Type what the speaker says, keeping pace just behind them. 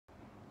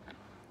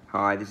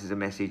Hi, this is a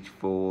message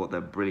for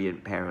the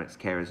brilliant parents,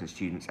 carers and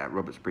students at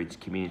Robertsbridge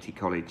Community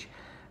College.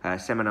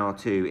 Seminar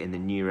 2 in the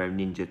Neuro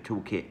Ninja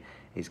Toolkit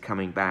is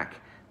coming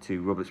back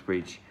to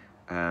Robertsbridge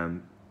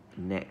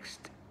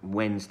next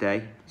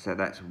Wednesday. So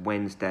that's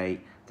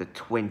Wednesday the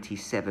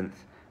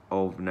 27th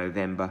of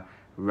November,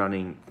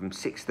 running from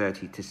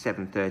 6:30 to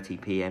 7:30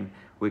 p.m.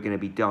 We're going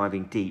to be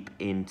diving deep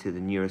into the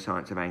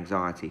neuroscience of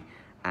anxiety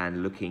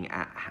and looking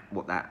at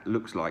what that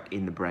looks like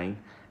in the brain,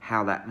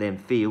 how that then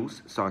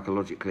feels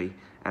psychologically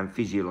and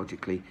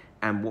physiologically,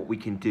 and what we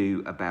can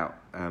do about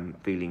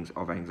feelings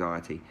of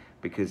anxiety,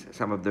 because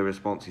some of the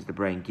responses the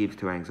brain gives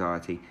to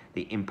anxiety,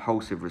 the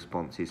impulsive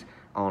responses,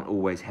 aren't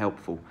always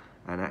helpful,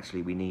 and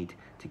actually we need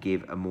to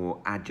give a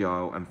more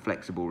agile and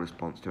flexible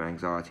response to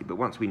anxiety. But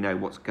once we know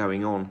what's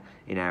going on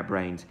in our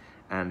brains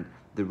and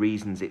the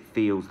reasons it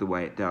feels the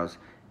way it does,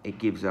 it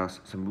gives us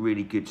some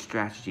really good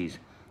strategies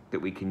that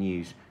we can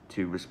use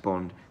to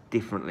respond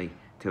differently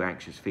to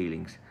anxious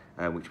feelings,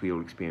 which we all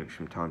experience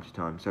from time to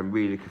time. So I'm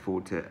really looking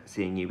forward to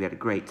seeing you. We had a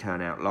great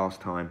turnout last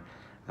time.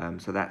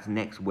 So that's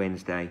next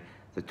Wednesday,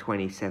 the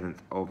 27th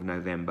of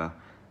November,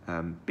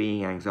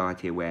 Being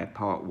Anxiety Aware,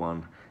 Part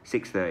 1,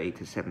 6:30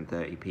 to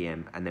 7:30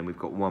 p.m. And then we've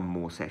got one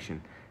more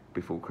session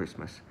before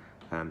Christmas.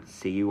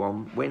 See you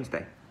on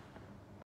Wednesday.